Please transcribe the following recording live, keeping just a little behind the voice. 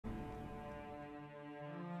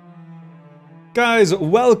Guys,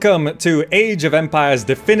 welcome to Age of Empires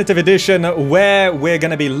Definitive Edition, where we're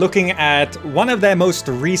going to be looking at one of their most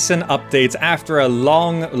recent updates after a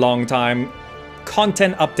long time.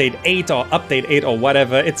 Content update 8 or update 8 or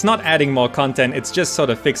whatever. It's not adding more content, it's just sort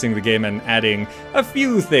of fixing the game and adding a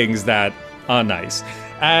few things that are nice.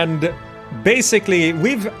 And basically,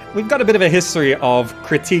 we've got a bit of a history of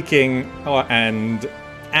critiquing and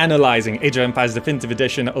analyzing Age of Empires Definitive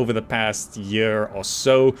Edition over the past year or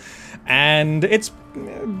so, and it's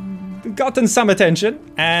gotten some attention,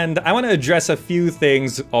 and I want to address a few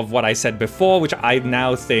things of what I said before, which I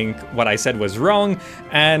now think what I said was wrong,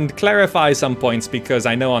 and clarify some points, because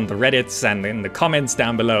I know on the Reddits and in the comments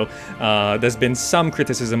down below there's been some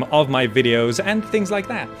criticism of my videos and things like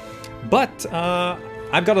that. But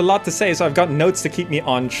I've got a lot to say, so I've got notes to keep me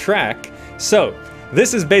on track. So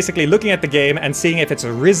this is basically looking at the game and seeing if it's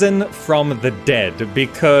risen from the dead,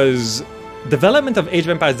 because development of Age of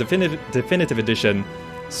Empires Definitive Edition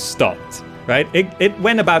stopped, right? It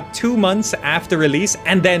went about 2 months after release,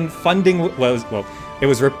 and then funding was, well, it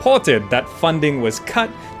was reported that funding was cut,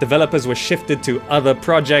 developers were shifted to other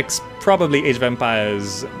projects, probably Age of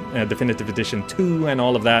Empires Definitive Edition 2 and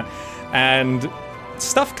all of that, and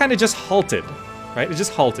stuff kind of just halted, right? It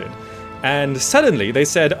just halted. And suddenly they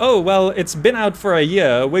said, oh, well, it's been out for a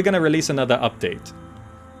year, we're going to release another update.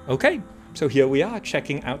 Okay, so here we are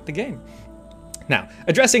checking out the game. Now,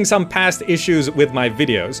 addressing some past issues with my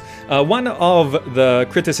videos, one of the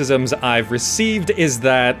criticisms I've received is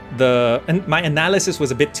that my analysis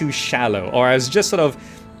was a bit too shallow, or I was just sort of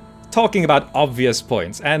talking about obvious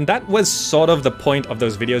points, and that was sort of the point of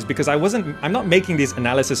those videos, because I'm not making these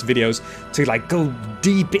analysis videos to like go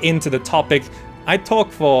deep into the topic. I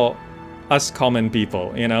talk for us common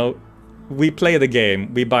people, you know, we play the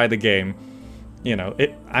game, we buy the game, you know,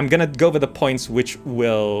 I'm gonna go over the points which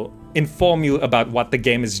will inform you about what the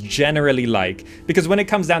game is generally like, because when it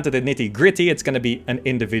comes down to the nitty-gritty, it's gonna be an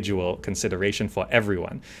individual consideration for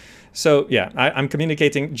everyone. So yeah, I'm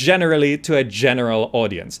communicating generally to a general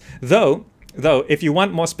audience. Though, if you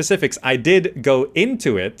want more specifics, I did go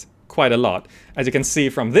into it quite a lot. As you can see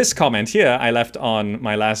from this comment here I left on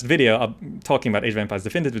my last video talking about Age of Empires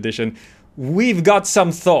Definitive Edition, we've got some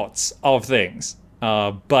thoughts of things,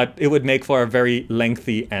 but it would make for a very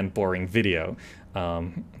lengthy and boring video.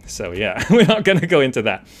 So yeah, we're not going to go into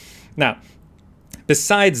that. Now,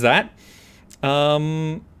 besides that,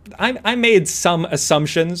 I made some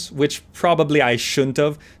assumptions which probably I shouldn't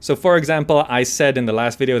have. So for example, I said in the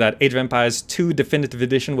last video that Age of Empires 2 Definitive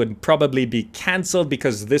Edition would probably be cancelled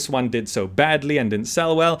because this one did so badly and didn't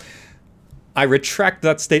sell well. I retract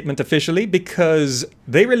that statement officially, because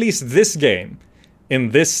they released this game in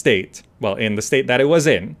this state, well, in the state that it was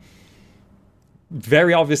in,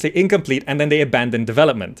 very obviously incomplete, and then they abandoned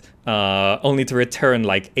development, only to return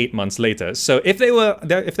like 8 months later. So if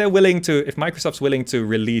if Microsoft's willing to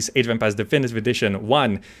release Age of Empires Definitive Edition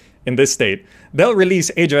 1 in this state, they'll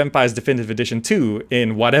release Age of Empires Definitive Edition 2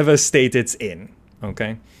 in whatever state it's in,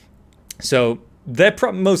 okay? So they're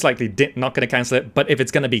most likely not going to cancel it, but if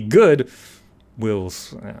it's going to be good, we'll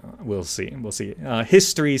see.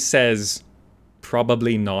 History says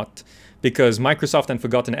probably not, because Microsoft and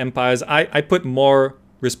Forgotten Empires, I put more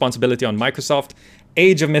responsibility on Microsoft.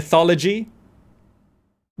 Age of Mythology,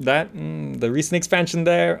 that the recent expansion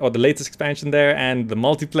there, or the latest expansion there, and the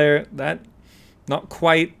multiplayer, that not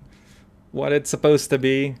quite what it's supposed to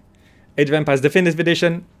be. Age of Empires Definitive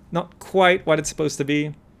Edition, not quite what it's supposed to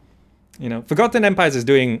be. You know, Forgotten Empires is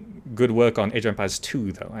doing good work on Age of Empires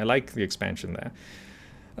 2, though. I like the expansion there.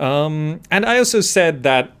 And I also said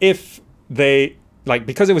that if they, like,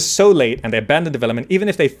 because it was so late and they abandoned development, even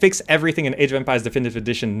if they fix everything in Age of Empires Definitive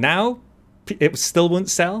Edition now, it still wouldn't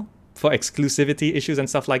sell for exclusivity issues and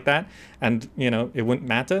stuff like that. And, you know, it wouldn't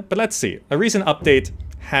matter. But let's see. A recent update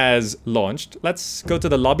has launched. Let's go to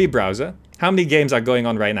the lobby browser. How many games are going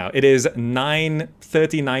on right now? It is 9:30,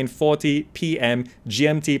 9:40 p.m.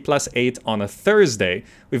 GMT +8 on a Thursday.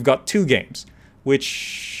 We've got 2 games,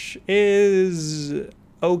 which is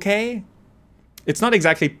okay. It's not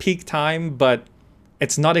exactly peak time, but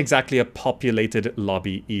it's not exactly a populated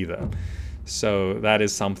lobby either. So that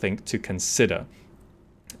is something to consider.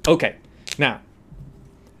 Okay, now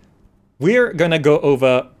we're gonna go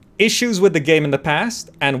over issues with the game in the past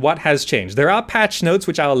and what has changed. There are patch notes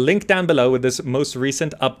which I'll link down below with this most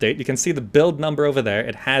recent update. You can see the build number over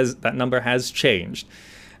there. That number has changed.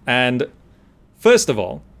 And first of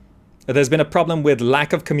all, there's been a problem with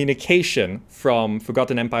lack of communication from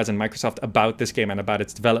Forgotten Empires and Microsoft about this game and about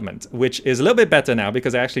its development, which is a little bit better now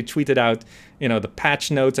because I actually tweeted out, you know, the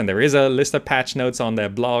patch notes, and there is a list of patch notes on their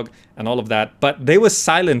blog and all of that, but they were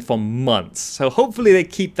silent for months. So hopefully they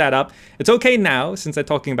keep that up. It's okay now since they're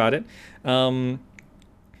talking about it.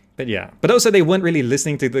 But yeah, but also they weren't really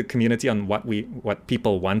listening to the community on what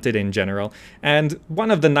people wanted in general. And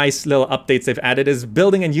one of the nice little updates they've added is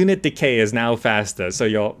building and unit decay is now faster, so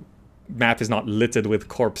your map is not littered with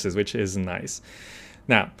corpses, which is nice.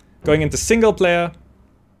 Now, going into single player,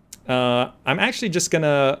 I'm actually just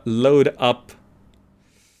gonna load up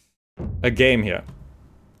a game here.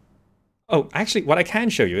 Oh, actually, what I can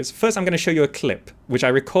show you is, first I'm gonna show you a clip, which I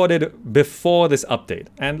recorded before this update.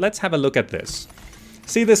 And let's have a look at this.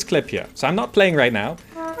 See this clip here. So I'm not playing right now.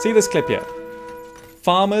 See this clip here.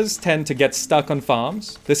 Farmers tend to get stuck on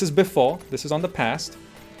farms. This is before. This is on the past.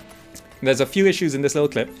 There's a few issues in this little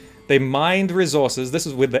clip. They mined resources. This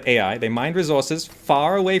is with the AI. They mined resources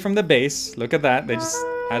far away from the base. Look at that. They just,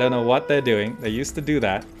 I don't know what they're doing. They used to do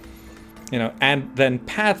that. You know, and then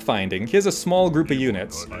pathfinding. Here's a small group of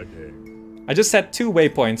units. I just set 2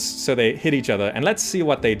 waypoints so they hit each other. And let's see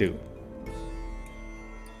what they do.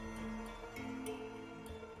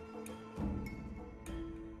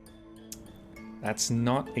 That's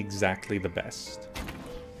not exactly the best.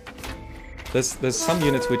 There's some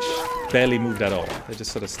units which barely moved at all. They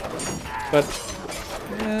just sort of stuck. But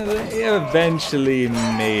they eventually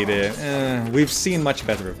made it. We've seen much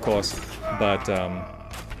better, of course, but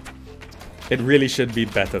it really should be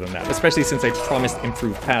better than that, especially since they promised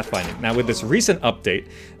improved pathfinding. Now, with this recent update,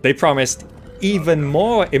 they promised even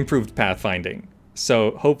more improved pathfinding.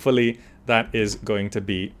 So hopefully that is going to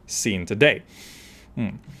be seen today.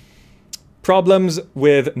 Problems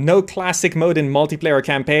with no classic mode in multiplayer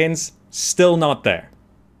campaigns, still not there.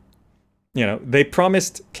 You know, they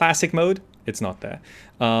promised classic mode, it's not there.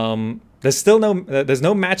 There's still no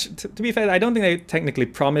match. To be fair, I don't think they technically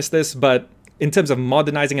promised this, but in terms of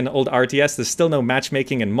modernizing an old RTS, there's still no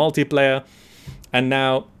matchmaking in multiplayer. And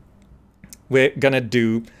now we're gonna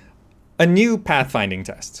do a new pathfinding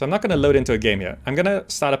test. So I'm not gonna load into a game here. I'm gonna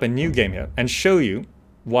start up a new game here and show you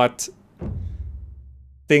what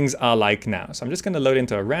things are like now. So I'm just going to load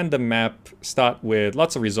into a random map, start with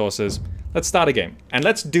lots of resources. Let's start a game. And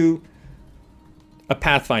let's do a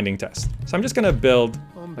pathfinding test. So I'm just going to build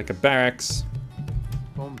like a barracks.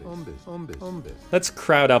 Let's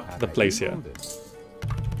crowd up the place here.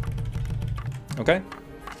 Okay?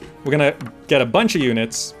 We're going to get a bunch of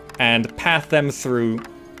units and path them through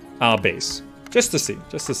our base. Just to see.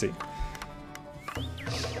 There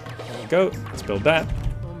we go. Let's build that.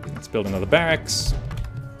 Let's build another barracks.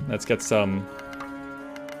 Let's get some...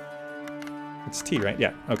 It's T, right?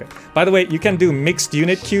 Yeah, okay. By the way, you can do mixed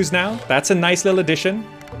unit queues now. That's a nice little addition.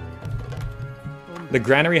 The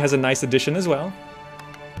granary has a nice addition as well.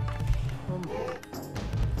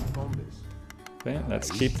 Okay,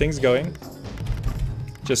 let's keep things going.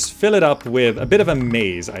 Just fill it up with a bit of a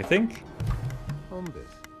maze, I think.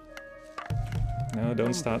 No,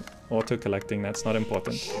 don't start auto-collecting. That's not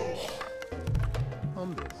important.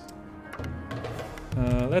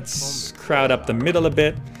 Let's crowd up the middle a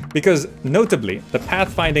bit, because notably, the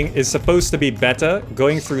pathfinding is supposed to be better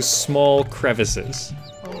going through small crevices.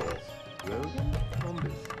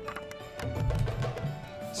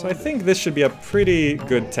 So I think this should be a pretty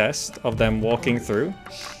good test of them walking through.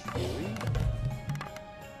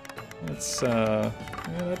 Let's, yeah,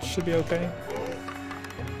 that should be okay.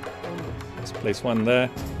 Let's place one there.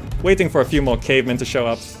 Waiting for a few more cavemen to show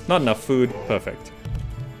up. Not enough food. Perfect.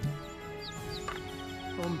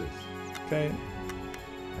 Okay.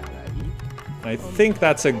 I think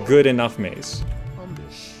that's a good enough maze.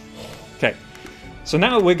 Okay. So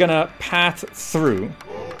now we're gonna path through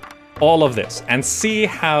all of this and see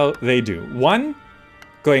how they do. One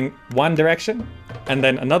going one direction, and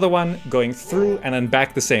then another one going through and then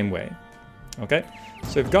back the same way. Okay?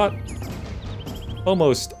 So we've got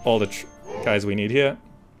almost all the guys we need here.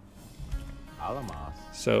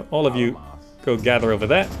 So all of you go gather over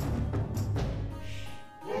there.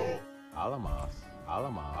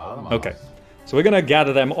 Okay, so we're gonna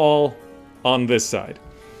gather them all on this side.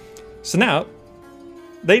 So now,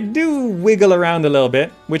 they do wiggle around a little bit,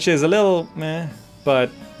 which is a little meh, but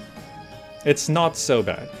it's not so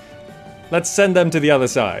bad. Let's send them to the other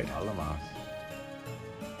side.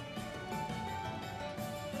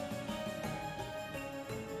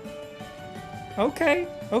 Okay,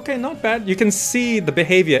 not bad. You can see the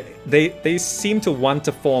behavior. They seem to want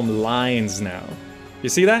to form lines now. You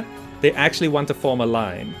see that? They actually want to form a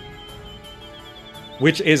line,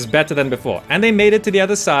 which is better than before. And they made it to the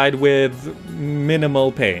other side with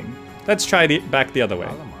minimal pain. Let's try back the other way.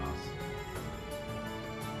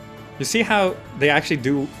 You see how they actually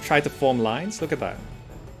do try to form lines? Look at that.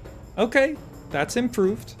 Okay, that's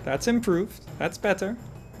improved. That's improved. That's better.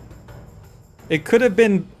 It could have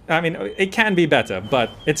been, I mean, it can be better, but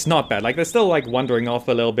it's not bad. Like, they're still, like, wandering off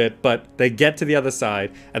a little bit, but they get to the other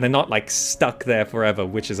side, and they're not, like, stuck there forever,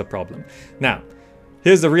 which is a problem. Now,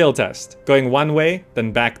 here's the real test. Going one way,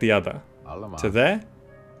 then back the other. To there,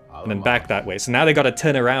 and then back that way. So now they gotta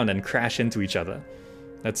turn around and crash into each other.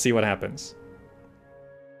 Let's see what happens.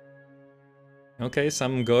 Okay,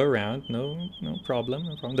 some go around. No problem,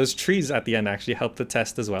 no problem. Those trees at the end actually help the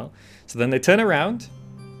test as well. So then they turn around.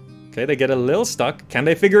 Okay, they get a little stuck. Can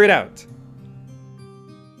they figure it out?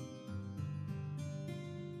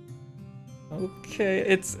 Okay,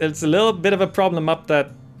 it's a little bit of a problem up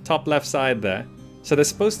that top left side there. So they're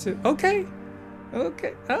supposed to... Okay.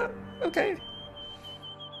 Okay. Okay.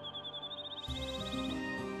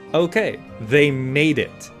 Okay, they made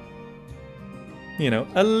it. You know,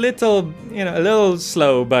 a little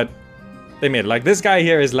slow, but they made it. Like, this guy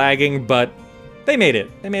here is lagging, but they made it.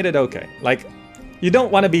 They made it okay. Like, you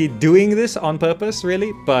don't want to be doing this on purpose,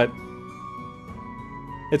 really, but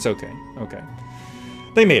it's okay. Okay.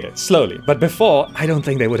 They made it, slowly. But before, I don't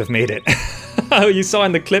think they would have made it. You saw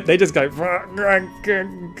in the clip, they just go...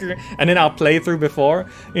 And in our playthrough before,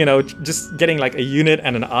 you know, just getting like a unit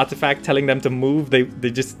and an artifact telling them to move, they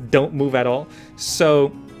just don't move at all.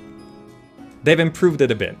 So... they've improved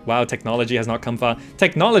it a bit. Wow, technology has not come far.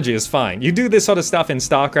 Technology is fine. You do this sort of stuff in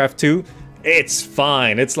StarCraft 2, it's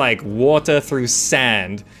fine. It's like water through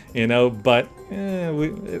sand, you know, but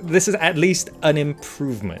this is at least an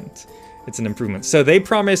improvement. It's an improvement. So they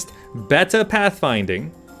promised better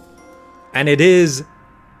pathfinding, and it is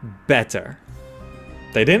better.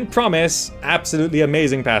 They didn't promise absolutely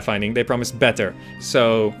amazing pathfinding. They promised better.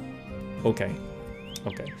 So, okay.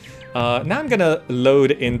 Okay. Now I'm gonna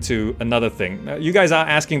load into another thing. You guys are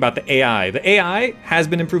asking about the AI. The AI has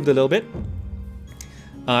been improved a little bit.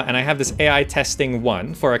 And I have this AI testing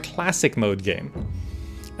 1 for a classic mode game.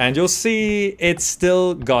 And you'll see it's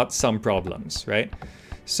still got some problems, right?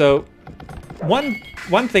 So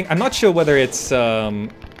one thing, I'm not sure whether it's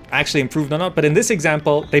actually improved or not, but in this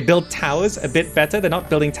example, they build towers a bit better. They're not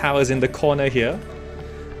building towers in the corner here.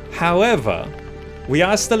 However, we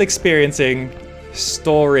are still experiencing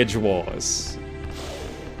storage wars.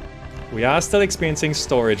 We are still experiencing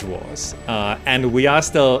storage wars. And we are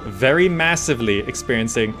still very massively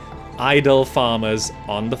experiencing idle farmers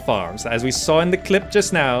on the farms. As we saw in the clip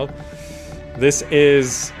just now, this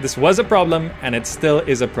was a problem, and it still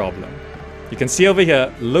is a problem. You can see over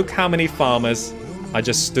here, look how many farmers are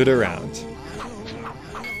just stood around.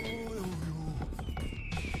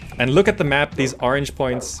 And look at the map, these orange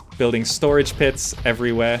points, building storage pits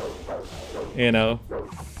everywhere. You know,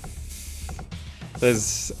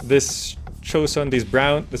 there's this Chosun, this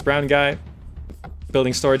brown guy,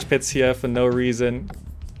 building storage pits here for no reason,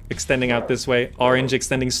 extending out this way. Orange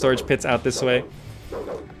extending storage pits out this way.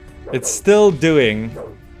 It's still doing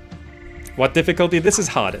what difficulty? This is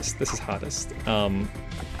hardest. This is hardest.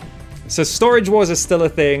 So storage wars is still a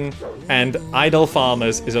thing, and idle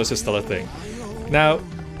farmers is also still a thing. Now,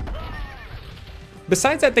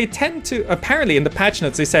 besides that, they tend to, apparently in the patch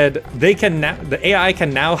notes, they said the AI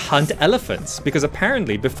can now hunt elephants, because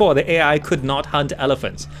apparently before the AI could not hunt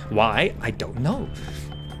elephants. Why? I don't know.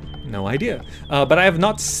 No idea. But I have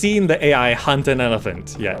not seen the AI hunt an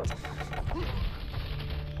elephant yet.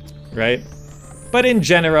 Right? But in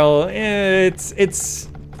general, it's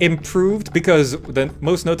improved, because the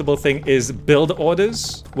most notable thing is build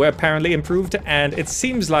orders were apparently improved, and it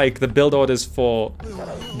seems like the build orders for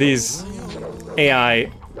these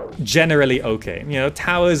AI generally okay. You know,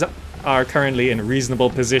 towers are currently in reasonable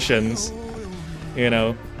positions. You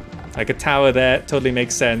know, like a tower there totally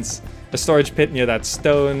makes sense. A storage pit near that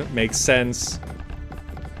stone makes sense.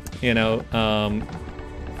 You know,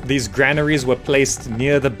 these granaries were placed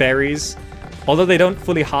near the berries. Although they don't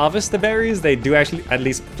fully harvest the berries, they do actually at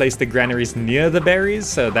least place the granaries near the berries,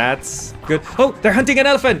 so that's good. Oh, they're hunting an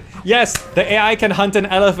elephant! Yes, the AI can hunt an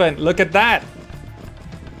elephant. Look at that!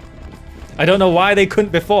 I don't know why they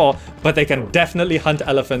couldn't before, but they can definitely hunt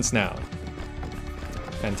elephants now.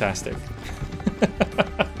 Fantastic.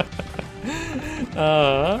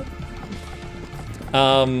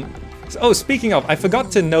 Oh, speaking of, I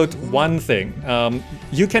forgot to note one thing.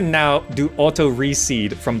 You can now do auto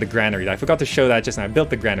reseed from the granary. I forgot to show that just now. I built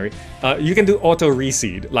the granary. You can do auto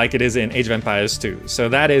reseed like it is in Age of Empires 2. So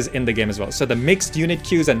that is in the game as well. So the mixed unit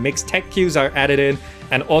queues and mixed tech queues are added in,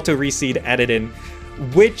 and auto reseed added in,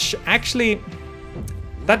 which actually,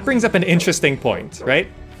 that brings up an interesting point, right?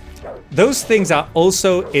 those things are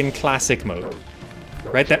also in classic mode,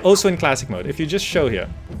 right? They're also in classic mode. If you just show here,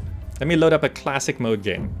 let me load up a classic mode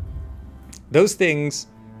game. Those things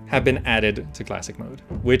have been added to classic mode,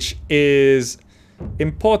 which is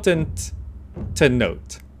important to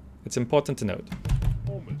note. It's important to note.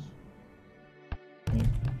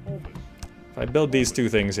 If I build these two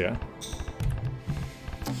things here,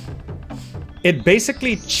 it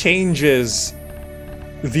basically changes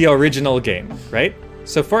the original game, right?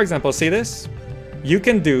 So for example, see this? You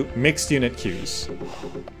can do mixed unit queues.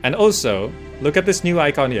 And also, look at this new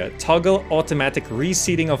icon here, toggle automatic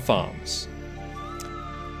reseeding of farms.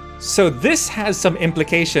 So this has some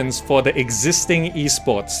implications for the existing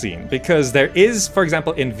esports scene, because there is, for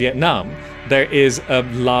example, in Vietnam, there is a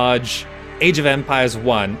large Age of Empires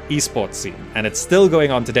 1 esports scene, and it's still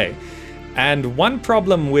going on today. And one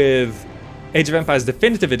problem with Age of Empires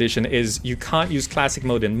Definitive Edition is you can't use classic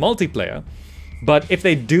mode in multiplayer, but if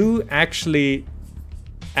they do actually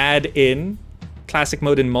add in classic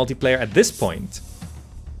mode in multiplayer at this point,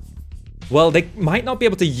 well, they might not be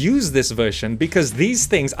able to use this version because these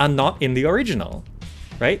things are not in the original,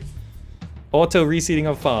 right? Auto reseeding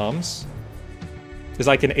of farms is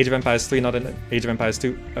like in Age of Empires 3, not in Age of Empires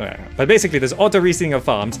 2. But basically, there's auto reseeding of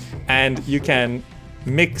farms, and you can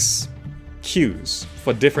mix queues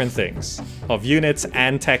for different things, of units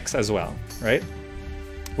and techs as well, right?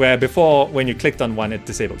 Where before, when you clicked on one, it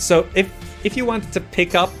disabled. So if you wanted to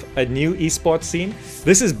pick up a new esports scene,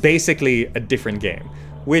 this is basically a different game,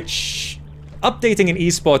 which updating in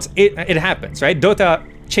esports, it happens, right? Dota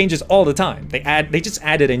changes all the time. They just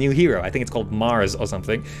added a new hero. I think it's called Mars or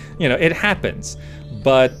something. You know, it happens.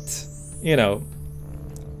 But, you know,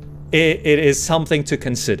 it is something to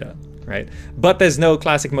consider, right? But there's no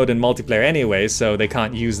classic mode in multiplayer anyway, so they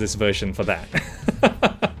can't use this version for that.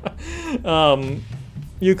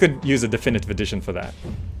 You could use a definitive edition for that.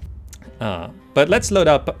 But let's load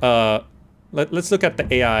up, let's look at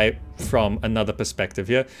the AI from another perspective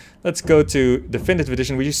here. Let's go to definitive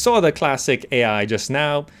edition. We saw the classic AI just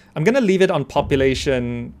now. I'm gonna leave it on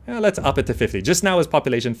population, let's up it to 50. Just now is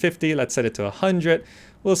population 50, let's set it to 100.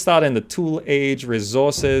 We'll start in the tool age,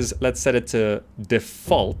 resources, let's set it to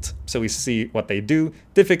default so we see what they do.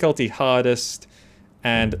 Difficulty hardest,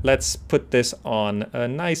 and let's put this on a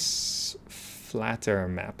nice flatter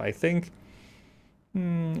map, I think.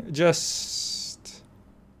 Just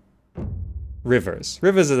rivers.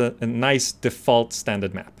 Rivers is a nice default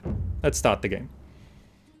standard map. Let's start the game.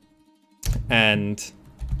 And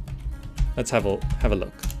let's have a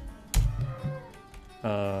look.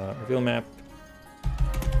 Reveal map.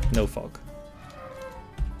 No fog.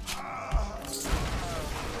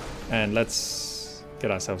 And let's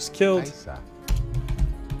get ourselves killed.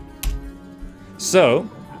 So,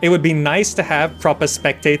 it would be nice to have proper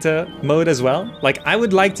spectator mode as well. Like, I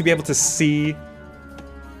would like to be able to see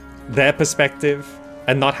their perspective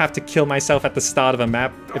and not have to kill myself at the start of a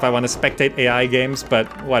map if I want to spectate AI games, but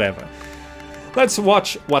whatever. Let's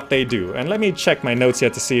watch what they do. And let me check my notes here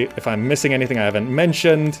to see if I'm missing anything I haven't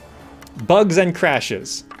mentioned. Bugs and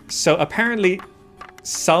crashes. So apparently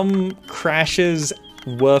some crashes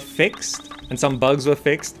were fixed and some bugs were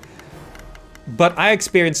fixed. But I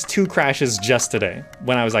experienced 2 crashes just today.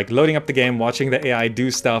 When I was like loading up the game, watching the AI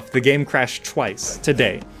do stuff, the game crashed twice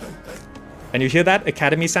today. And you hear that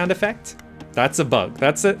Academy sound effect? That's a bug.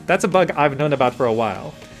 That's a bug I've known about for a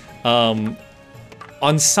while.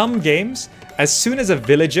 On some games, as soon as a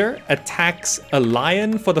villager attacks a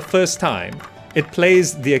lion for the first time, it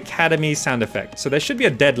plays the Academy sound effect. So there should be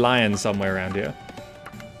a dead lion somewhere around here.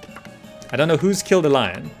 I don't know who's killed a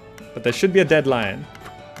lion, but there should be a dead lion.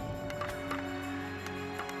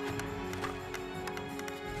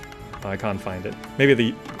 Oh, I can't find it. Maybe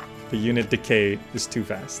the unit decay is too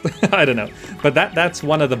fast. I don't know. But that's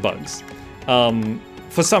one of the bugs.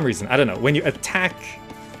 For some reason, I don't know. When you attack...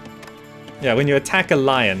 Yeah, when you attack a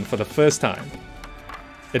lion for the first time,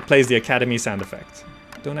 it plays the Academy sound effect.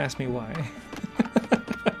 Don't ask me why.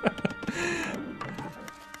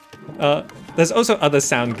 There's also other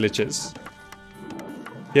sound glitches.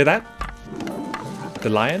 Hear that? The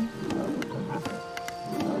lion?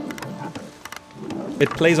 It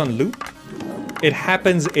plays on loop. It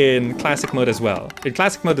happens in classic mode as well. In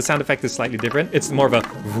classic mode, the sound effect is slightly different. It's more of a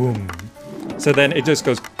vroom. So then it just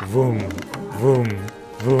goes vroom, vroom,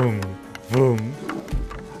 vroom, vroom.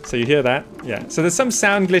 So you hear that? Yeah. So there's some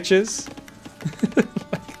sound glitches.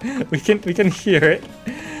 we can hear it.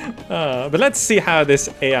 But let's see how this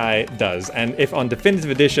AI does, and if on definitive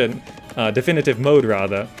edition, definitive mode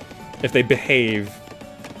rather, if they behave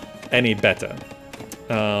any better.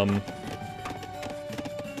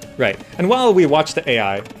 Right, and while we watch the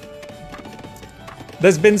AI,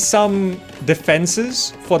 there's been some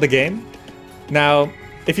defenses for the game. Now,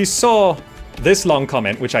 if you saw this long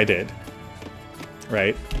comment, which I did,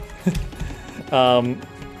 right?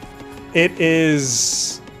 It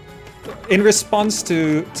is in response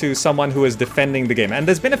to someone who is defending the game. And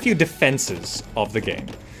there's been a few defenses of the game.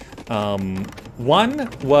 One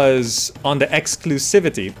was on the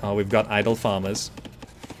exclusivity. Oh, we've got idle farmers.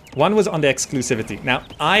 One was on the exclusivity. Now,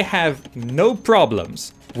 I have no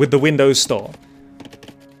problems with the Windows Store.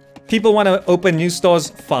 People want to open new stores,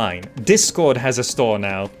 fine. Discord has a store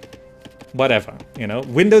now. Whatever, you know.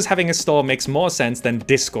 Windows having a store makes more sense than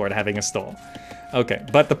Discord having a store. Okay,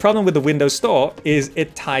 but the problem with the Windows Store is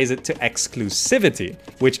it ties it to exclusivity,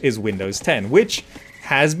 which is Windows 10, which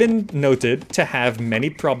has been noted to have many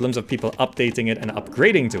problems of people updating it and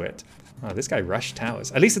upgrading to it. Oh, this guy rushed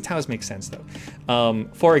towers. At least the towers make sense, though.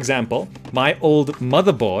 For example, my old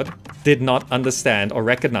motherboard did not understand or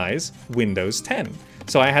recognize Windows 10.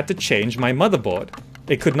 So I had to change my motherboard.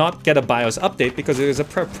 It could not get a BIOS update because it was a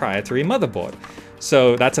proprietary motherboard.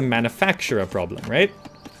 So that's a manufacturer problem, right?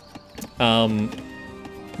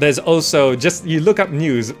 There's also just, you look up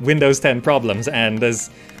news, Windows 10 problems, and there's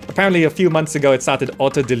apparently a few months ago it started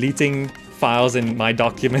auto-deleting files in my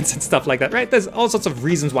documents and stuff like that, right? There's all sorts of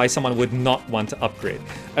reasons why someone would not want to upgrade.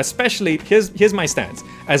 Especially, here's my stance.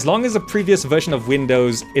 As long as a previous version of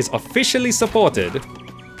Windows is officially supported,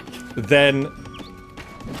 then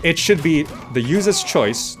it should be the user's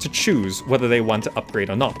choice to choose whether they want to upgrade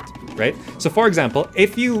or not, right? So for example,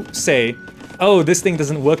 if you say, oh, this thing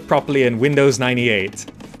doesn't work properly in Windows 98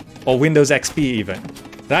 or Windows XP even,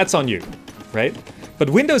 that's on you, right? But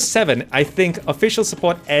Windows 7, I think official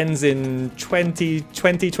support ends in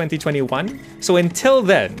 2021. So until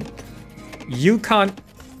then, you can't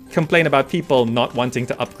complain about people not wanting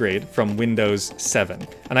to upgrade from Windows 7.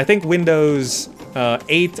 And I think Windows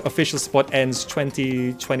 8 official support ends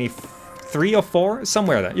 2023 or 4,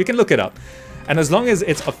 somewhere there. You can look it up. And as long as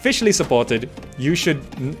it's officially supported, you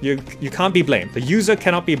can't be blamed. The user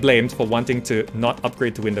cannot be blamed for wanting to not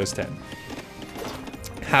upgrade to Windows 10.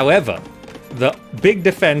 However, the big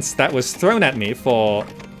defense that was thrown at me for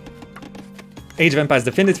Age of Empires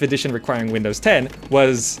Definitive Edition requiring Windows 10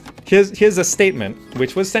 was, here's a statement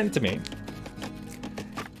which was sent to me.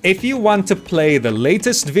 If you want to play the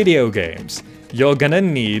latest video games, you're gonna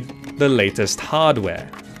need the latest hardware.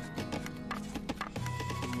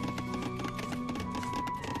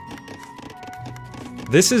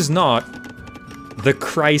 This is not the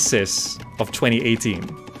crisis of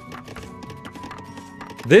 2018.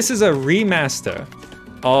 This is a remaster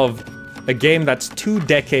of a game that's 2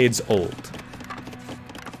 decades old.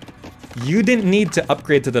 You didn't need to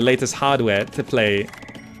upgrade to the latest hardware to play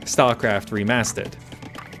StarCraft Remastered.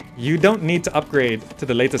 You don't need to upgrade to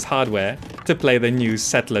the latest hardware to play the new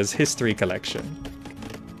Settlers History Collection.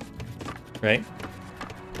 Right?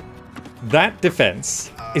 That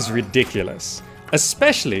defense is ridiculous.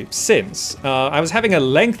 Especially since I was having a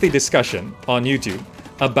lengthy discussion on YouTube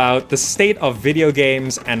about the state of video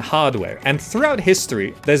games and hardware. And throughout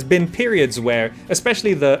history, there's been periods where,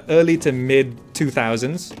 especially the early to mid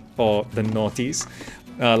 2000s, or the noughties,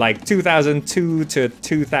 like 2002 to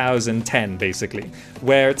 2010, basically,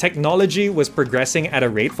 where technology was progressing at a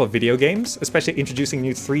rate for video games, especially introducing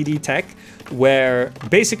new 3D tech, where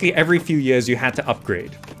basically every few years you had to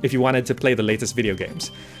upgrade if you wanted to play the latest video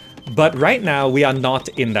games. But right now, we are not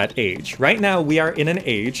in that age. Right now, we are in an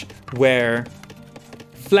age where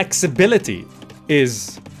flexibility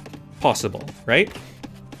is possible, right?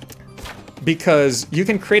 Because you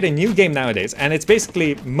can create a new game nowadays, and it's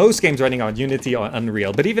basically most games running on Unity or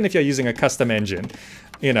Unreal, but even if you're using a custom engine,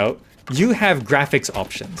 you know, you have graphics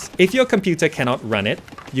options. If your computer cannot run it,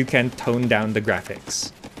 you can tone down the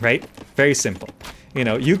graphics, right? Very simple. You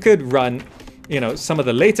know, you could run, you know, some of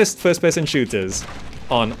the latest first-person shooters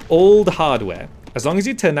on old hardware, as long as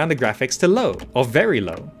you turn down the graphics to low or very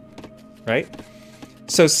low, right?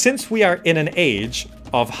 So since we are in an age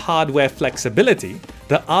of hardware flexibility,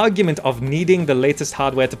 the argument of needing the latest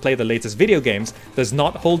hardware to play the latest video games does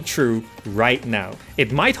not hold true right now.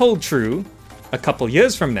 It might hold true a couple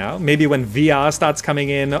years from now, maybe when VR starts coming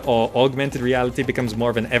in or augmented reality becomes more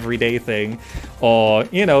of an everyday thing, or,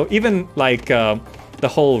 you know, even like the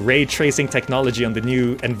whole ray tracing technology on the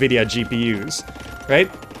new NVIDIA GPUs,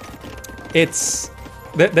 right?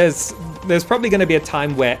 There's probably going to be a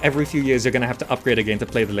time where every few years you're going to have to upgrade again to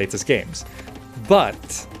play the latest games.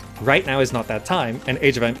 But right now is not that time, and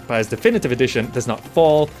Age of Empires Definitive Edition does not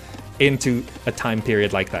fall into a time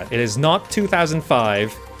period like that. It is not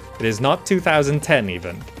 2005, it is not 2010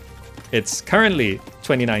 even. It's currently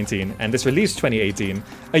 2019, and this released 2018,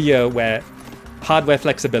 a year where hardware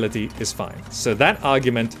flexibility is fine. So that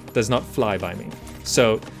argument does not fly by me.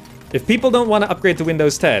 So if people don't want to upgrade to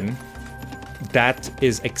Windows 10, that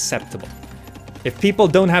is acceptable. If people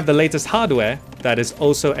don't have the latest hardware, that is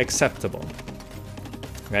also acceptable,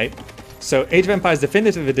 right? So Age of Empires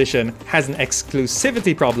Definitive Edition has an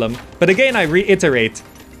exclusivity problem, but again, I reiterate,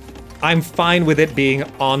 I'm fine with it being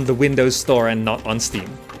on the Windows Store and not on Steam.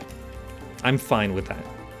 I'm fine with that.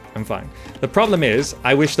 I'm fine. The problem is,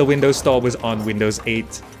 I wish the Windows Store was on Windows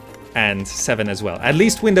 8 and 7 as well. At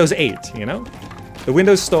least Windows 8, you know? The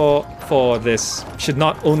Windows Store for this should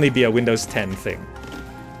not only be a Windows 10 thing.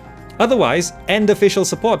 Otherwise, end official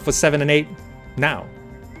support for 7 and 8 now.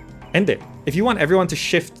 End it. If you want everyone to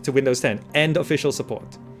shift to Windows 10, end official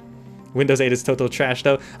support. Windows 8 is total trash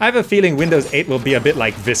though. I have a feeling Windows 8 will be a bit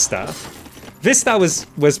like Vista. Vista was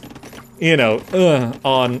you know,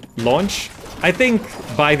 on launch. I think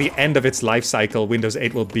by the end of its life cycle, Windows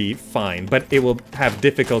 8 will be fine, but it will have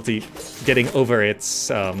difficulty getting over its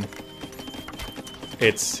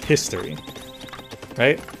history,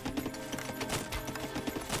 right?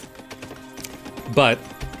 But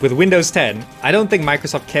with Windows 10, I don't think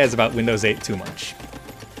Microsoft cares about Windows 8 too much,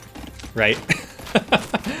 right?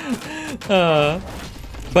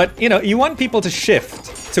 But, you know, you want people to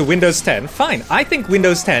shift to Windows 10, fine. I think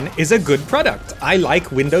Windows 10 is a good product. I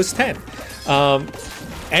like Windows 10.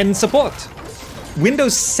 And support.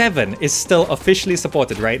 Windows 7 is still officially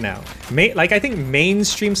supported right now. Like, I think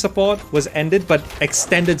mainstream support was ended, but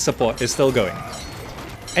extended support is still going.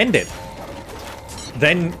 End it.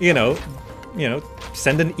 Then, you know,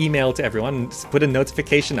 send an email to everyone, put a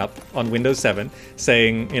notification up on Windows 7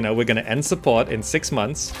 saying, you know, we're going to end support in 6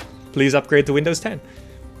 months. Please upgrade to Windows 10.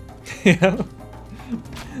 You know?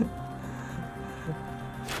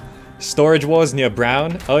 Storage wars near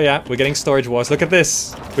brown. Oh yeah, we're getting storage wars. Look at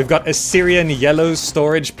this. We've got Assyrian yellow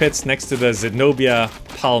storage pits next to the Zenobia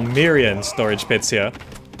Palmyrian storage pits here.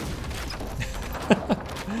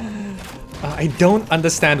 I don't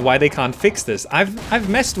understand why they can't fix this. I've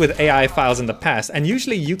messed with AI files in the past, and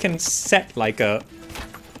usually you can set like a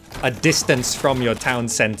distance from your town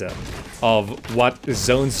center of what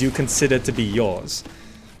zones you consider to be yours.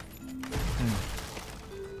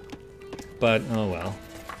 But oh well.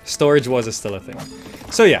 Storage wars is still a thing.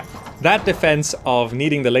 So yeah, that defense of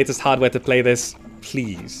needing the latest hardware to play this,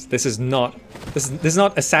 please. This is not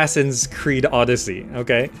Assassin's Creed Odyssey,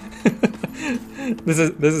 okay? This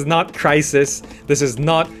is not Crysis. This is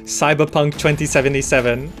not Cyberpunk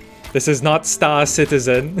 2077. This is not Star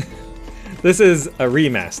Citizen. This is a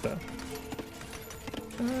remaster.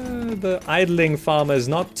 The idling farmer is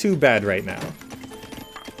not too bad right now.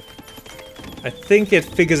 I think it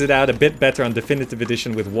figures it out a bit better on Definitive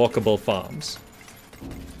Edition with walkable farms.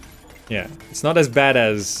 Yeah, it's not as bad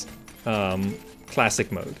as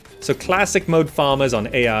Classic mode. So Classic mode farmers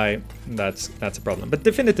on AI, that's a problem. But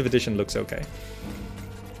Definitive Edition looks okay.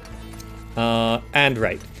 And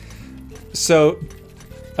right. So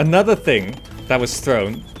another thing that was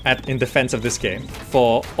thrown in defense of this game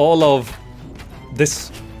for all of this,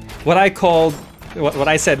 what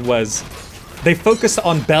I said was, they focused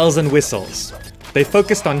on bells and whistles. They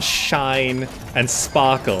focused on shine and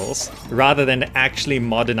sparkles rather than actually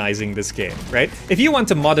modernizing this game, right? If you want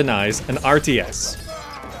to modernize an RTS,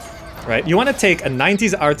 right? You want to take a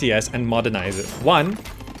 90s RTS and modernize it. 1,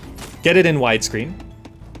 get it in widescreen.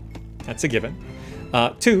 That's a given.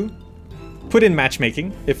 2, put in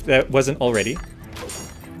matchmaking if that wasn't already.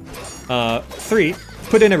 3,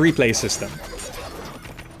 put in a replay system.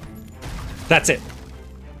 That's it.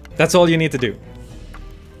 That's all you need to do.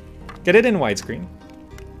 Get it in widescreen.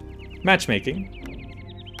 Matchmaking.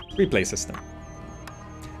 Replay system.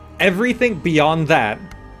 Everything beyond that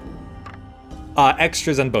are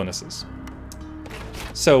extras and bonuses.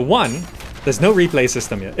 So 1, there's no replay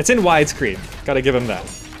system yet. It's in widescreen. Gotta give them that.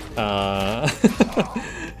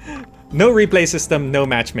 No replay system, no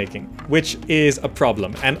matchmaking, which is a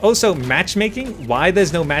problem. And also matchmaking, why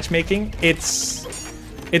there's no matchmaking, it's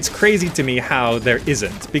crazy to me how there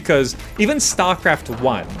isn't, because even StarCraft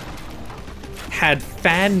 1 had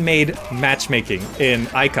fan-made matchmaking in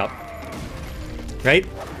iCup, right?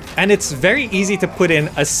 And it's very easy to put in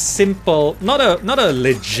a simple, not a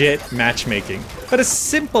legit matchmaking, but a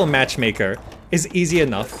simple matchmaker is easy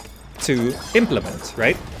enough to implement,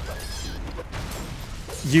 right?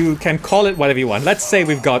 You can call it whatever you want. Let's say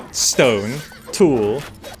we've got stone, tool,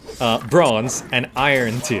 bronze, and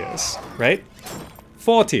iron tiers, right?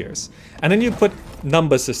 4 tiers. And then you put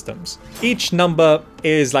number systems. Each number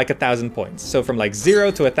is like 1,000 points. So from like 0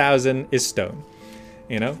 to 1,000 is stone,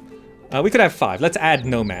 you know? We could have 5. Let's add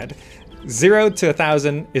nomad. 0 to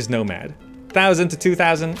 1,000 is nomad. 1,000 to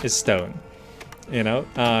 2,000 is stone. You know,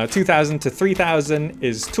 2000 to 3000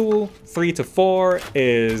 is tool, 3 to 4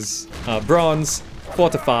 is bronze, 4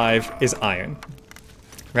 to 5 is iron.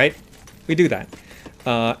 Right? We do that.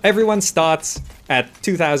 Everyone starts at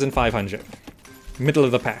 2500, middle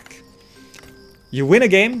of the pack. You win a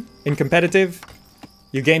game in competitive,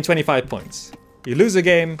 you gain 25 points. You lose a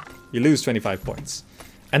game, you lose 25 points.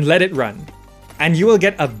 And let it run. And you will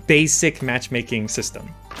get a basic matchmaking system.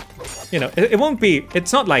 You know, it won't be,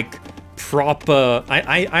 it's not like proper,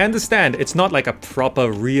 I understand it's not like a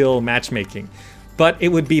proper real matchmaking, but it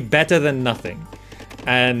would be better than nothing.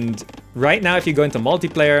 And right now if you go into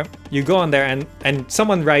multiplayer, you go on there and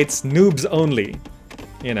someone writes noobs only,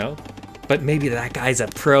 you know, but maybe that guy's a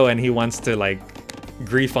pro and he wants to like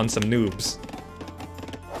grief on some noobs,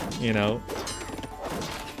 you know.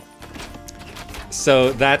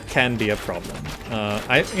 So that can be a problem.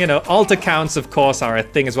 You know, alt accounts of course are a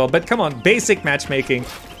thing as well, but come on, basic matchmaking,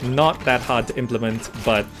 not that hard to implement,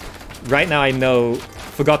 but right now I know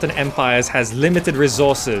Forgotten Empires has limited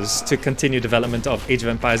resources to continue development of Age of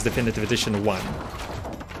Empires Definitive Edition 1.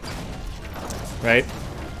 Right?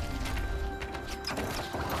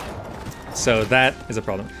 So that is a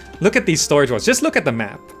problem. Look at these storage wars. Just look at the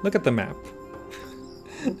map. Look at the map.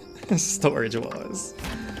 Storage wars.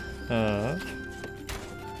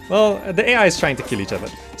 Well, the AI is trying to kill each other.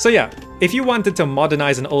 So yeah, if you wanted to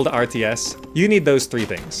modernize an old RTS, you need those three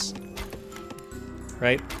things.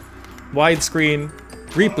 Right? Widescreen,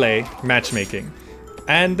 replay, matchmaking.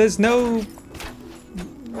 And there's no...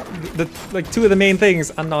 like, two of the main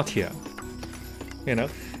things are not here. You know?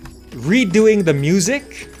 Redoing the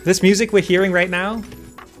music, this music we're hearing right now,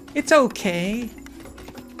 it's okay.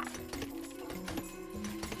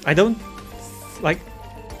 I don't... like...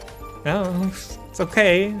 no, it's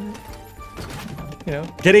okay. You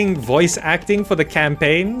know, getting voice acting for the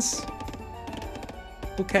campaigns,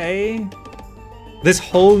 okay. This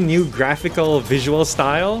whole new graphical visual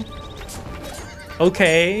style,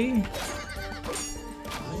 okay.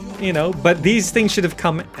 You know, but these things should have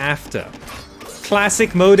come after.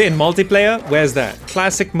 Classic mode in multiplayer, where's that?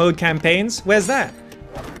 Classic mode campaigns, where's that?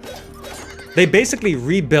 They basically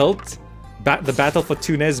rebuilt the Battle for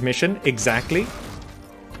Túnez mission exactly,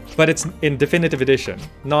 but it's in Definitive Edition,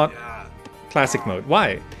 not Classic mode.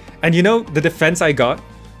 Why? And you know the defense I got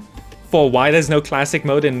for why there's no Classic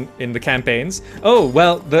mode in the campaigns? Oh,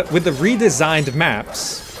 well, with the redesigned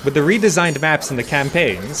maps in the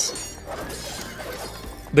campaigns,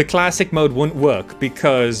 the Classic mode wouldn't work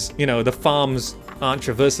because, you know, the farms aren't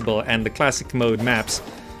traversable and the Classic mode maps,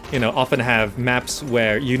 you know, often have maps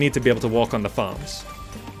where you need to be able to walk on the farms.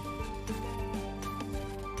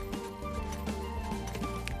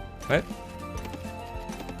 What?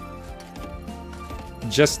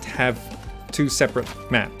 Just have two separate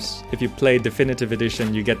maps. If you play Definitive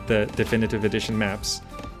Edition, you get the Definitive Edition maps.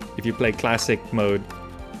 If you play Classic mode,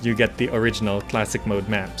 you get the original Classic mode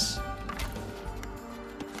maps.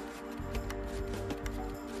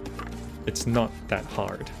 It's not that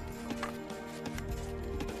hard.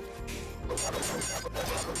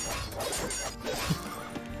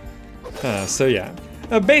 So yeah,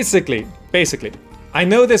 basically, I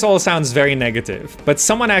know this all sounds very negative, but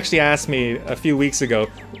someone actually asked me a few weeks ago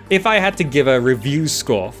if I had to give a review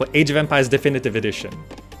score for Age of Empires Definitive Edition.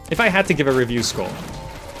 If I had to give a review score,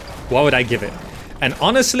 what would I give it? And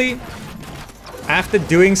honestly, after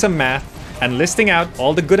doing some math and listing out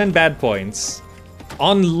all the good and bad points,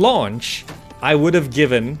 on launch, I would have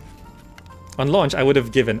given... oh,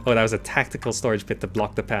 that was a tactical storage pit to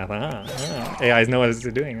block the path. AIs know what it's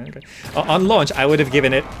doing. Okay. On launch, I would have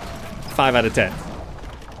given it 5 out of 10.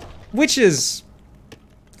 Which is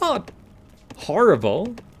not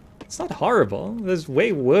horrible. It's not horrible. There's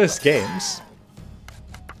way worse games.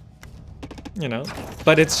 You know,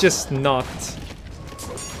 but it's just not...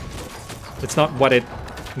 it's not what it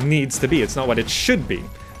needs to be. It's not what it should be.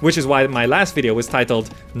 Which is why my last video was titled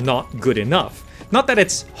Not Good Enough. Not that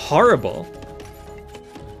it's horrible.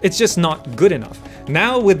 It's just not good enough.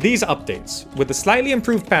 Now with these updates, with the slightly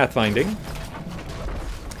improved pathfinding,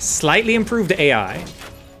 slightly improved AI,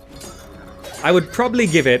 I would probably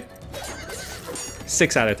give it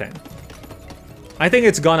 6 out of 10. I think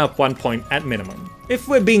it's gone up 1 point at minimum. If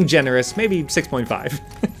we're being generous, maybe 6.5.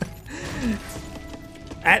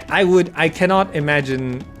 I cannot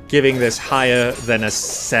imagine giving this higher than a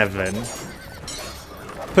 7.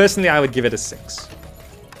 Personally, I would give it a 6.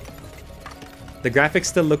 The graphics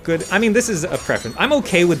still look good. I mean, this is a preference. I'm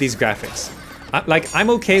okay with these graphics. I'm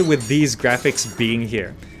okay with these graphics being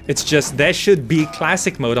here. It's just there should be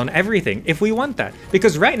classic mode on everything if we want that.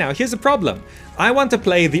 Because right now, here's the problem. I want to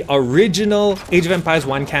play the original Age of Empires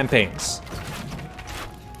 1 campaigns.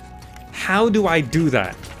 How do I do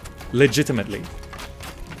that legitimately?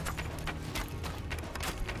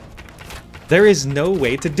 There is no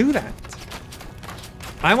way to do that.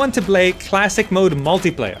 I want to play classic mode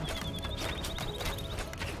multiplayer.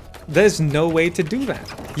 There's no way to do that.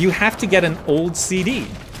 You have to get an old CD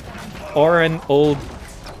or an old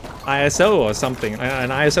ISO or something, an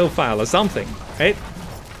ISO file or something, right?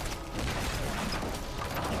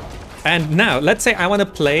 And now, let's say I want to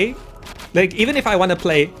play, like, even if I want to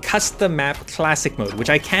play custom map classic mode, which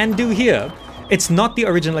I can do here, it's not the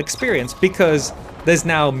original experience because there's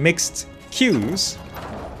now mixed queues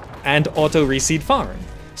and auto reseed farming.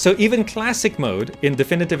 So even classic mode in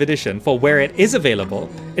Definitive Edition, for where it is available,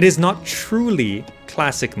 it is not truly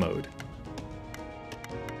classic mode.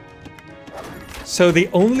 So the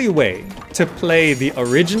only way to play the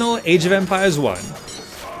original Age of Empires 1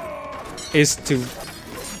 is to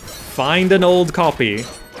find an old copy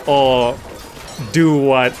or do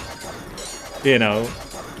what, you know,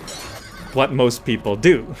 what most people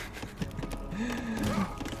do.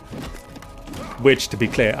 Which, to be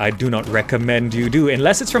clear, I do not recommend you do,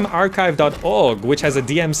 unless it's from archive.org, which has a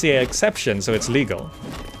DMCA exception, so it's legal.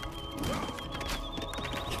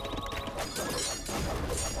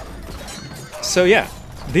 So yeah,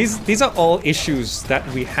 these are all issues that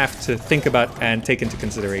we have to think about and take into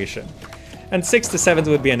consideration. And 6 to 7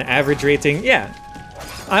 would be an average rating. Yeah,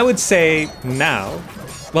 I would say now,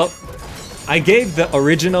 well, I gave the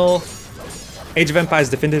original Age of Empires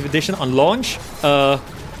Definitive Edition on launch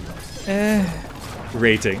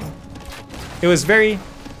rating. It was very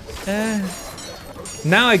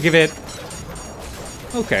now I give it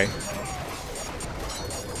okay.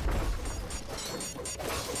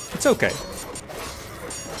 It's okay.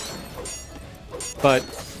 But,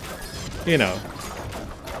 you know,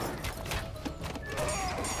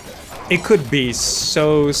 it could be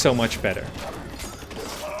so much better.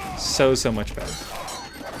 So much better.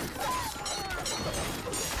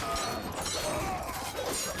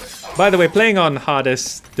 By the way, playing on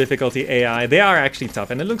hardest difficulty AI, they are actually tough,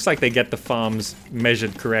 and it looks like they get the farms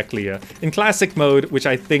measured correctly. In classic mode, which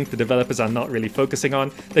I think the developers are not really focusing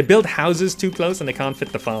on, they build houses too close and they can't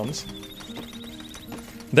fit the farms.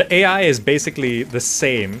 The AI is basically the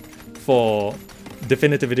same for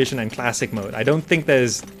Definitive Edition and classic mode. I don't think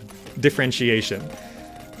there's differentiation.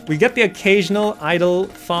 We get the occasional idle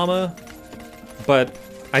farmer, but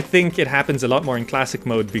I think it happens a lot more in classic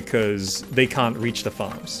mode because they can't reach the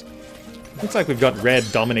farms. Looks like we've got red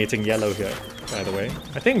dominating yellow here, by the way.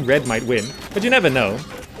 I think red might win, but you never know.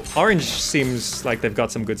 Orange seems like they've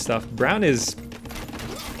got some good stuff. Brown is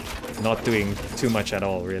not doing too much at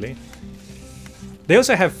all, really. They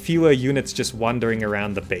also have fewer units just wandering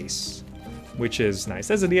around the base, which is nice.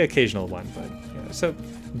 There's the occasional one, but yeah. So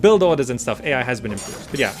build orders and stuff, AI has been improved.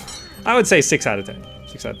 But yeah, I would say 6 out of 10.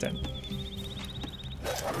 6 out of 10.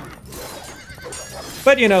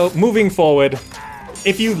 But you know, moving forward,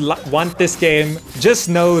 if you want this game, just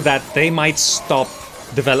know that they might stop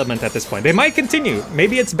development at this point. They might continue.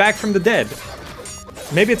 Maybe it's back from the dead.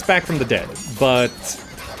 Maybe it's back from the dead. But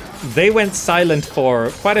they went silent for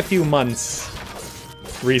quite a few months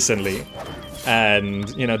recently. And,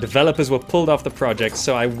 you know, developers were pulled off the project,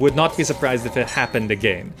 so I would not be surprised if it happened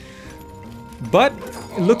again. But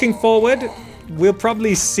looking forward, we'll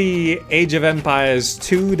probably see Age of Empires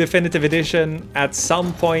 2 Definitive Edition at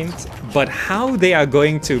some point, but how they are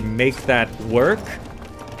going to make that work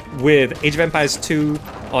with Age of Empires 2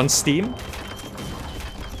 on Steam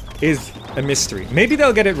is a mystery. Maybe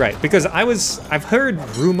they'll get it right, because I've heard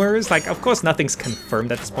rumors, like, of course nothing's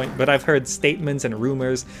confirmed at this point, but I've heard statements and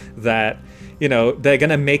rumors that, you know, they're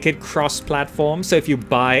gonna make it cross-platform. So if you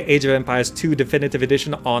buy Age of Empires 2 Definitive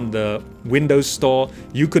Edition on the Windows Store,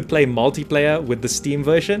 you could play multiplayer with the Steam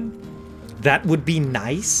version. That would be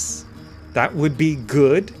nice. That would be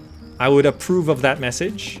good. I would approve of that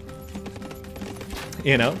message.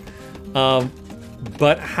 You know?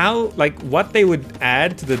 But how, like, what they would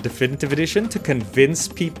add to the Definitive Edition to convince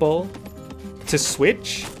people to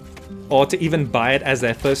switch or to even buy it as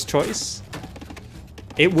their first choice,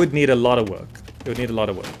 it would need a lot of work. It would need a lot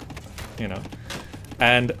of work, you know?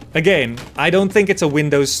 And again, I don't think it's a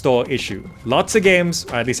Windows Store issue. Lots of games,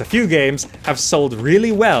 or at least a few games, have sold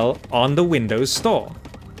really well on the Windows Store,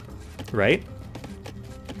 right?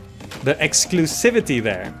 The exclusivity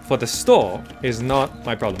there for the store is not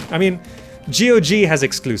my problem. I mean, GOG has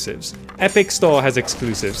exclusives. Epic Store has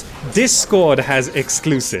exclusives. Discord has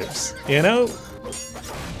exclusives, you know?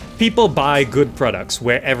 People buy good products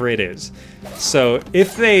wherever it is. So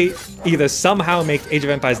if they either somehow make Age of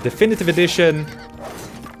Empires Definitive Edition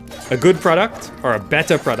a good product or a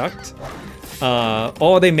better product,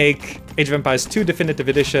 or they make Age of Empires 2 Definitive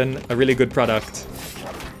Edition a really good product,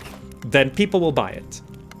 then people will buy it.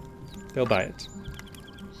 They'll buy it.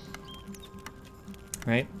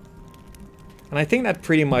 Right? And I think that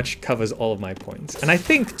pretty much covers all of my points. And I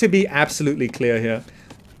think, to be absolutely clear here,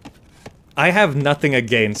 I have nothing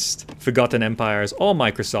against Forgotten Empires or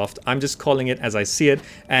Microsoft. I'm just calling it as I see it.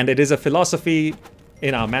 And it is a philosophy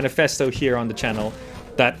in our manifesto here on the channel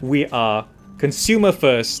that we are consumer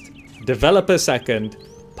first, developer second,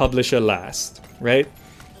 publisher last, right?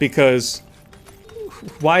 Because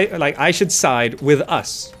why, like, I should side with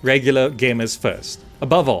us, regular gamers first.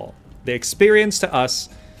 Above all, the experience to us,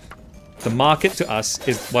 the market to us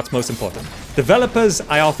is what's most important. Developers,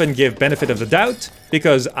 I often give benefit of the doubt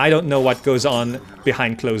because I don't know what goes on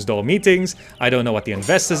behind closed door meetings. I don't know what the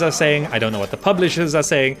investors are saying. I don't know what the publishers are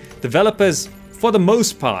saying. Developers, for the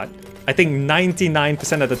most part, I think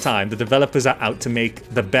 99% of the time, the developers are out to make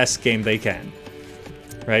the best game they can,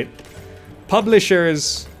 right?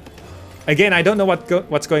 Publishers, again, I don't know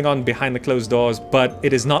what's going on behind the closed doors, but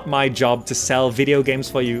it is not my job to sell video games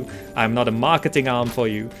for you. I'm not a marketing arm for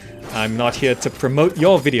you. I'm not here to promote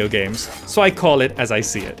your video games, so I call it as I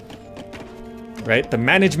see it, right? The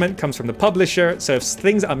management comes from the publisher, so if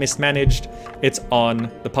things are mismanaged, it's on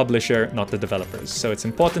the publisher, not the developers. So it's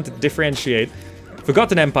important to differentiate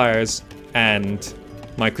Forgotten Empires and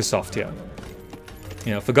Microsoft here.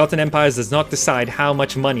 You know, Forgotten Empires does not decide how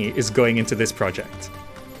much money is going into this project.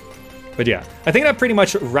 But yeah, I think that pretty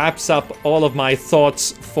much wraps up all of my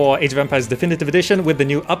thoughts for Age of Empires Definitive Edition with the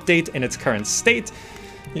new update in its current state.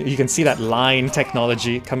 You can see that line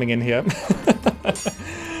technology coming in here.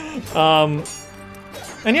 And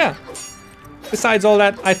yeah, besides all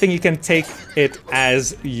that, I think you can take it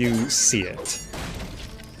as you see it,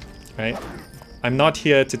 right? I'm not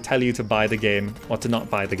here to tell you to buy the game or to not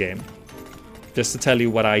buy the game, just to tell you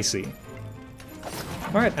what I see.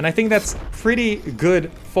 All right, and I think that's pretty good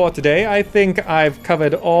for today. I think I've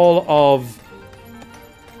covered all of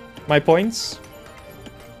my points.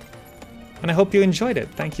 And I hope you enjoyed it.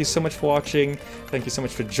 Thank you so much for watching. Thank you so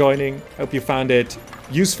much for joining. I hope you found it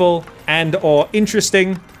useful and or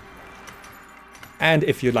interesting. And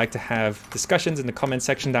if you'd like to have discussions in the comment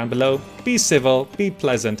section down below, be civil, be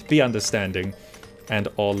pleasant, be understanding, and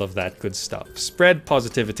all of that good stuff. Spread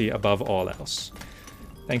positivity above all else.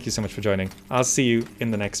 Thank you so much for joining. I'll see you in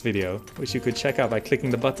the next video, which you could check out by clicking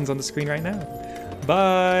the buttons on the screen right now.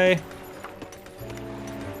 Bye!